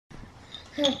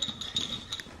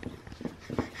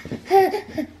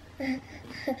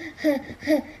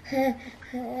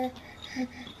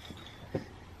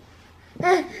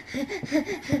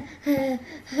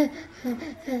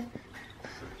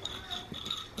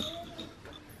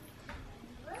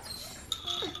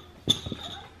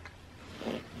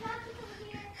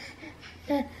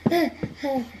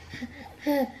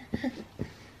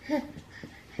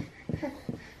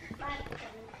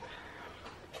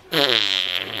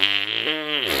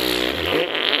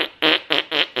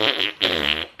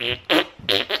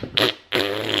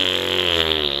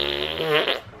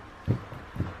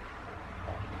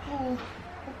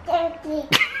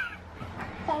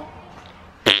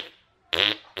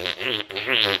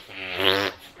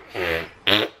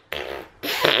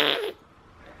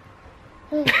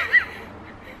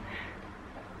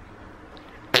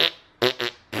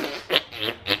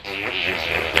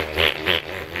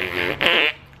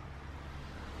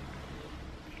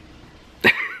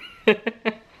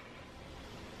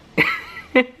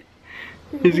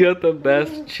He's got the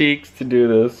best cheeks to do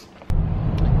this.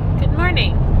 Good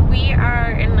morning. We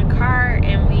are in the car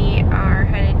and we are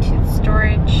headed to the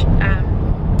storage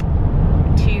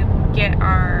to get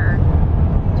our,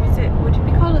 would it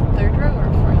be called a third row or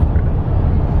fourth row?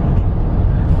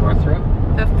 Fourth row?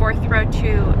 The fourth row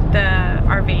to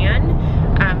our van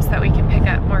so that we can pick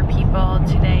up more people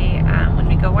today when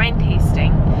we go wine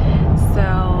tasting.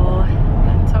 So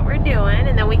that's what we're doing,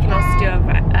 and then we can also do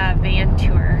a van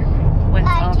tour once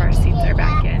all of our seats are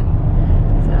back in.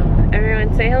 So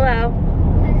everyone say hello.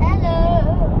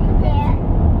 Hello. Yeah.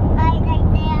 Hi, right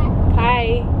there.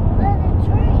 Hi. Where's the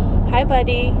train? Hi,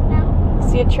 buddy. No.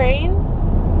 See a train?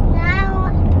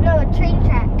 No, a train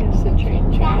track. There's the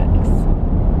train tracks.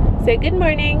 Say good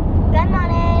morning. Good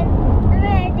morning. Good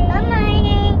morning. Good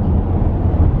morning.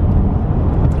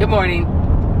 Good morning.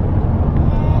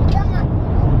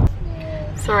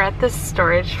 So we're at this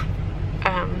storage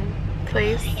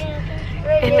place.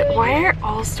 And why are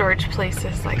all storage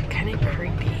places like kind of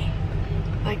creepy?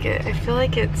 Like I feel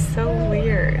like it's so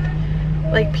weird.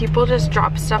 Like people just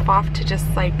drop stuff off to just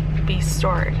like be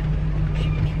stored.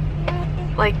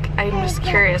 Like I'm just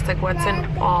curious, like what's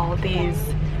in all these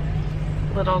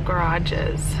little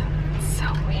garages? It's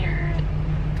so weird.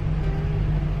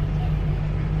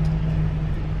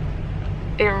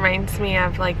 It reminds me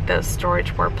of like those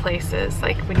storage war places,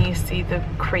 like when you see the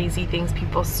crazy things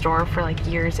people store for like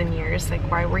years and years. Like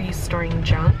why were you storing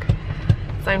junk?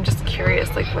 So I'm just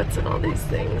curious, like what's in all these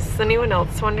things? Does anyone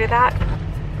else wonder that?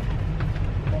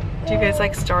 Do you guys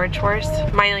like Storage Wars?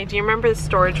 Miley, do you remember the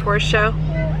Storage Wars show?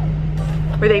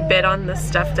 Where they bid on the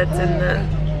stuff that's in the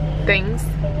things?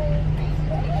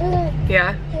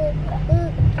 Yeah.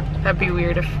 That'd be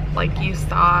weird if like you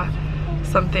saw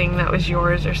something that was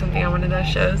yours or something on one of those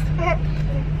shows.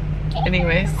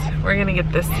 Anyways, we're gonna get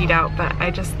this seat out, but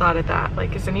I just thought of that.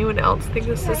 Like, does anyone else think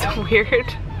this is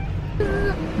weird?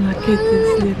 Look at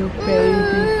this little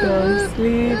baby go to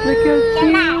sleep. Look how cute.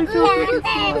 And then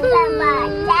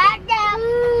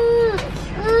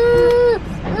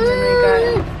we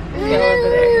got Phil over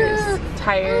there who's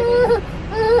tired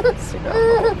and wants to go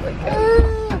home. Look how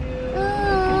cute.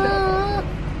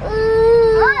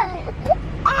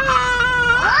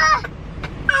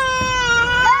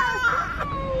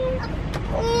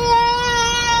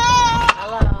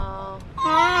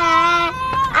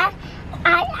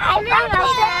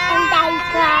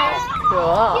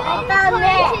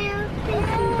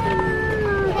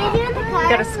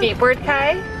 Got a skateboard,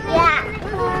 Kai? Yeah.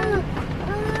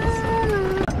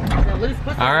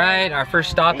 All right, our first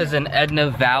stop is in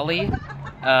Edna Valley.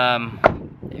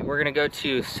 We're gonna go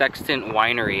to Sexton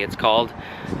Winery, it's called.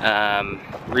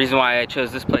 Reason why I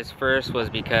chose this place first was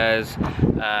because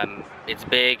it's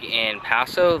big in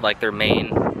Paso, like their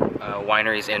main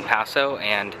wineries in Paso,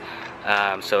 and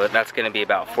so that's gonna be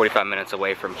about 45 minutes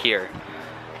away from here.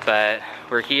 But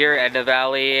we're here at Edna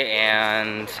Valley,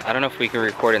 and I don't know if we can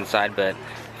record inside, but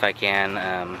if I can,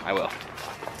 I will.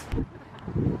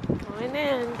 Going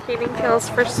in, Kating Kills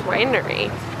First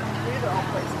Winery.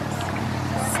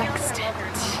 Sextant.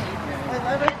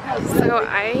 So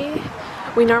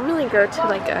we normally go to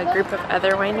like a group of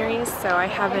other wineries, so I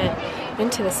haven't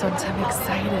been to this one, so I'm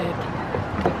excited.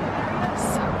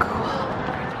 So cool.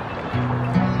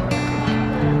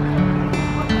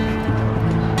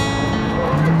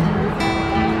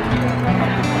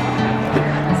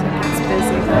 So it's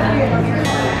busy.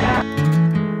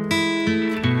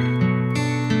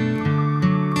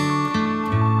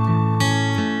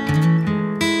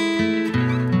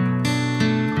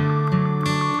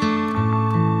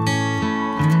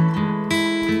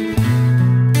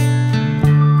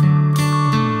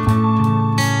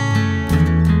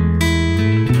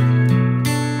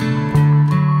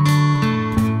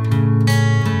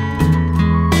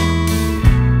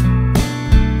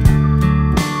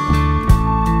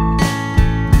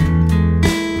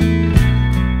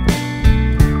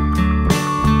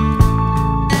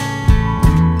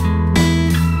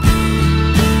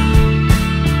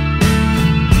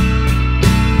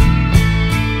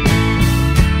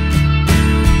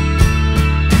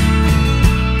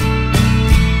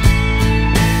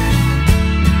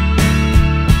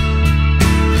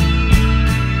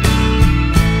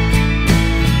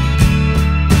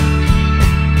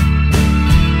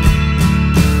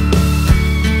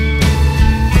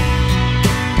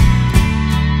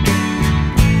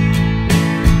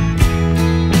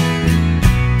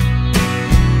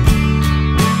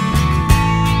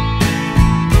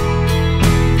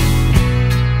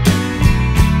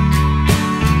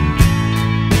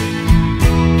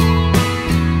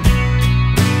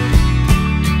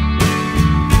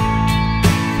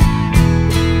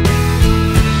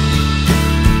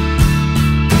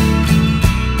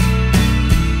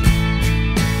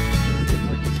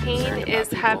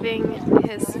 having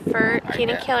Kane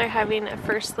and Kale are having a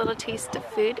first little taste of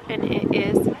food, and it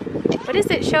is, what is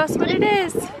it? Show us what it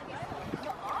is.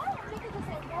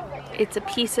 It's a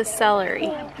piece of celery.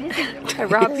 A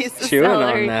raw piece of chewing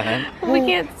celery. on that. We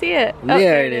can't see it. Oh,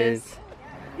 There it is.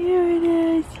 There it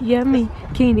is. Yummy.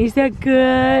 Kane, is that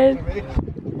good?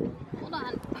 Hold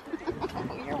on.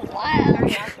 You're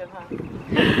wild.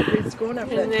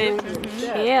 And then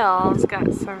Kale's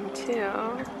got some too.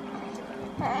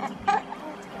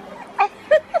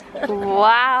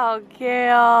 Wow,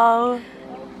 Kale.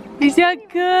 Is that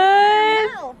good?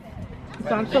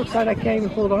 I'm so excited I can't even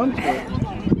hold on to it.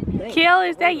 Kale,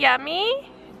 is that yummy?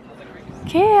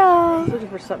 Kale. Looking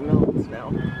for something else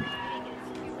now.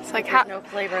 It's like There's no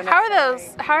flavor in how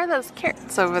are those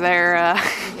carrots over there? I'm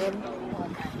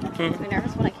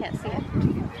nervous when I can't see it.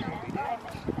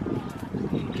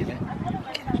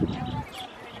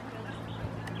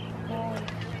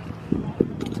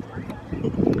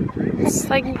 It's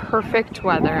like perfect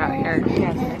weather out here.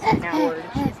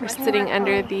 We're sitting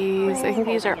under these, I think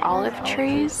these are olive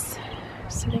trees.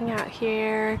 Sitting out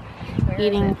here,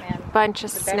 eating a bunch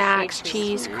of snacks,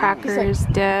 cheese, crackers,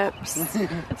 dips,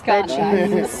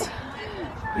 veggies.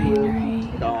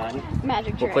 Winery.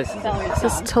 Magic What place is this?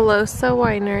 This is Tolosa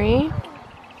Winery.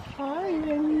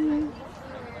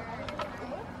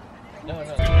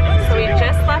 So we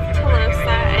just left Tolosa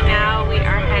and now we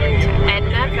are headed to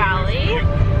Edna Valley.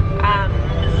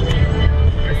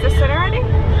 Is this it already?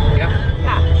 Yeah.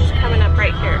 Yeah, it's coming up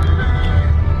right here.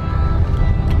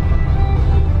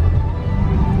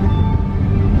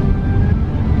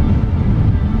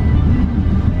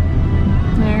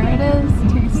 There it is,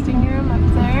 tasting room up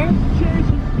there.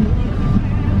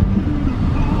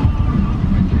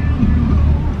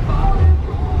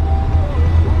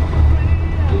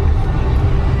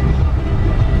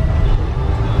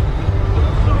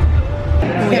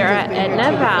 We are at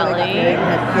Edna Valley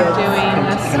doing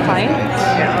this flight.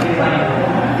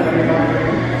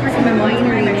 My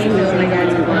winery name was my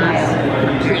dad's glass.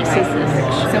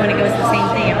 So when it goes the same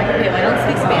thing, I'm like, okay, well, I don't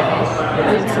speak Spanish.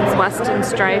 And since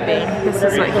Weston's driving, this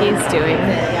is what he's doing.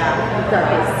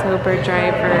 Sober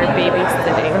driver,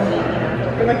 babysitting.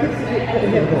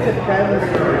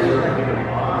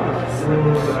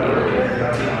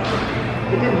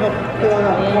 It didn't help fill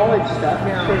out college stuff.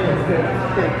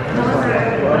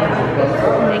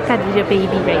 I got a little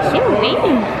baby right here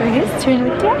waiting for his turn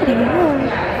with Daddy.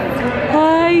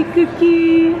 Hi,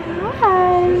 Cookie.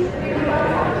 Hi.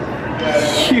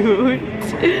 Cute.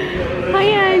 Hi,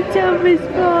 Aunt Thomas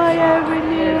Boy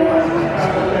Avenue.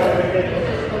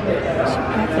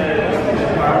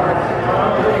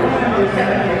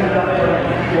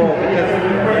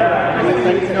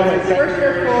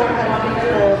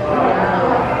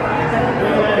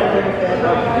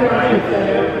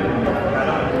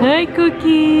 Hi,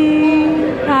 Cookie.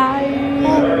 Hi.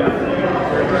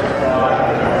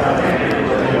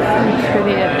 So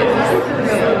pretty it is.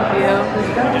 So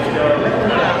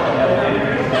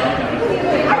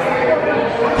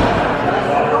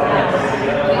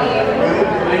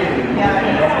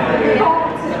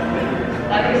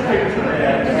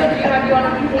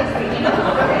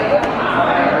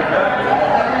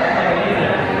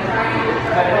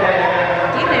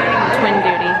twin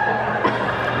duty.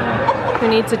 Who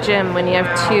needs a gym when you have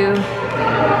two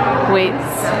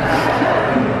weights?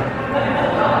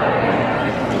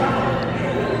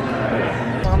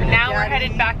 Now we're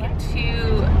headed back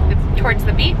towards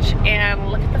the beach, and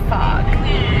look at the fog.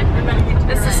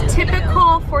 This is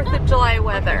typical 4th of July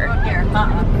weather.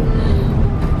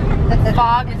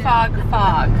 Fog, fog,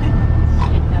 fog.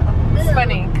 It's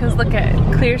funny, because look at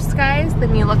clear skies,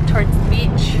 then you look towards the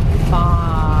beach.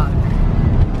 Fog.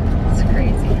 It's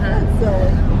crazy, huh?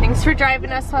 Thanks for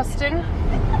driving us, Weston.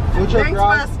 Thanks,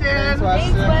 Weston. Thanks,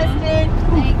 Weston.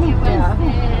 Thank you,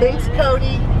 Weston. Thanks,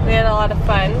 Cody. We had a lot of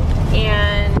fun,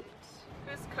 and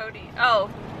who's Cody? Oh,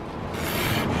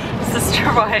 Sister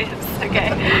Wise. Okay,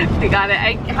 we got it.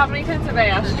 How many times have I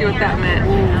asked you what that meant?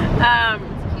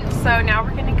 So now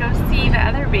we're gonna go see the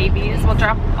other babies. We'll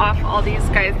drop off all these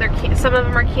guys. Some of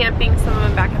them are camping, some of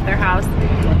them back at their house,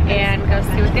 and go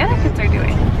see what the other kids are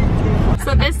doing.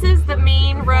 So this is the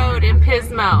main road in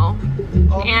Pismo,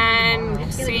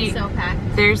 and see,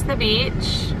 there's the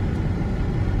beach.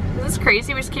 This is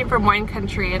crazy. We just came from wine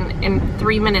country, and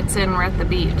 3 minutes in, we're at the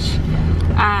beach.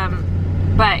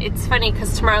 But it's funny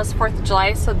because tomorrow's 4th of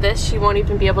July, so this you won't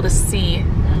even be able to see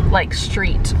like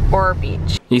street or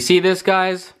beach. You see this,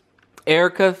 guys?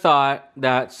 Erica thought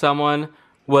that someone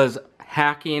was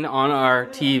hacking on our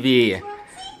TV.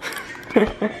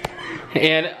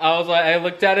 And I was like, I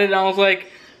looked at it and I was like,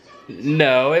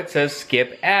 no, it says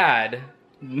skip ad.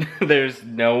 there's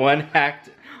no one hacked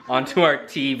onto our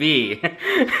TV.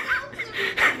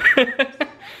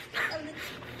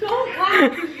 Don't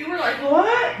laugh because you were like,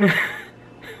 what?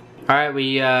 Alright,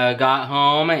 we got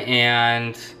home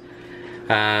and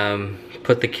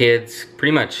put the kids,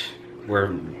 pretty much,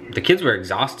 the kids were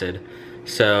exhausted.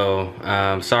 So,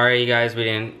 sorry you guys, we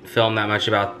didn't film that much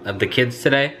of the kids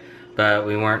today, but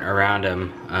we weren't around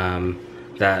them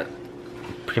that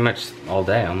pretty much all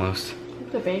day almost.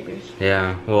 The babies.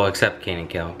 Yeah, well, except Kane and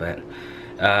Kale, but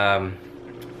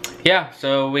yeah,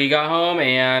 so we got home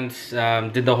and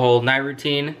did the whole night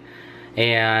routine.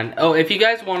 And oh, if you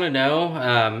guys want to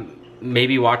know,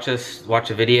 maybe watch a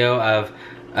video of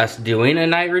us doing a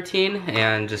night routine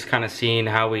and just kind of seeing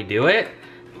how we do it,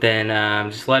 then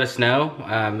just let us know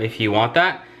if you want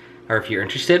that or if you're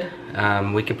interested.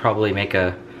 We could probably make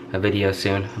a video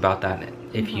soon about that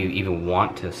if you even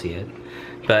want to see it.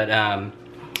 But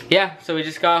yeah, so we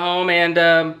just got home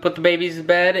and put the babies to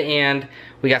bed and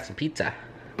we got some pizza.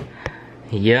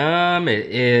 Yum, it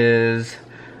is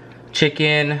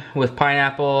chicken with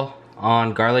pineapple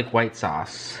on garlic white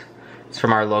sauce. It's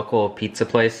from our local pizza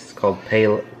place. It's called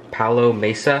Palo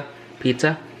Mesa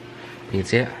Pizza. You can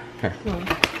see it? Here, see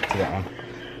that one.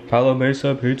 Palo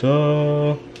Mesa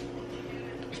Pizza.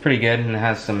 It's pretty good and it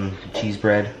has some cheese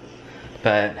bread.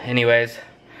 But anyways,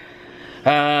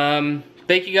 thank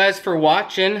you guys for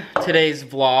watching today's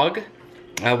vlog.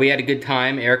 We had a good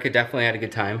time. Erica definitely had a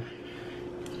good time.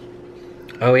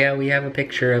 Oh yeah, we have a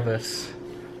picture of us.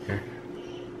 Here.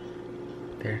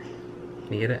 There.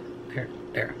 Can you get it? There.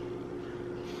 There.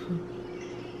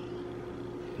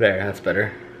 There, that's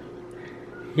better.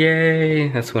 Yay!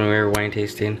 That's when we were wine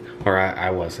tasting. Or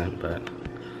I wasn't,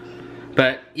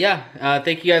 but yeah,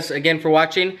 thank you guys again for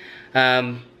watching.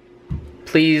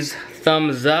 Please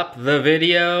thumbs up the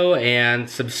video and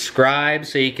subscribe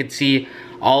so you can see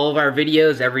all of our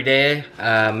videos every day.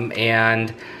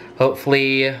 And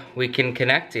hopefully we can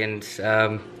connect and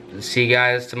see you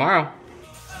guys tomorrow.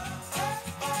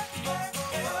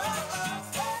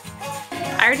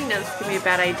 I already know this is gonna be a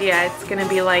bad idea. It's gonna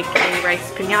be like a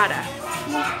rice piñata.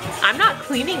 I'm not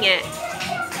cleaning it.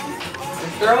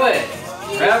 Just throw it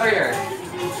right over here.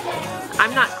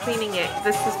 I'm not cleaning it.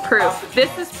 This is proof.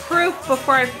 This is proof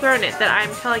before I've thrown it that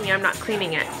I'm telling you I'm not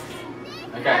cleaning it.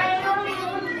 Okay.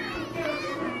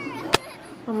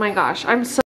 Oh my gosh, I'm so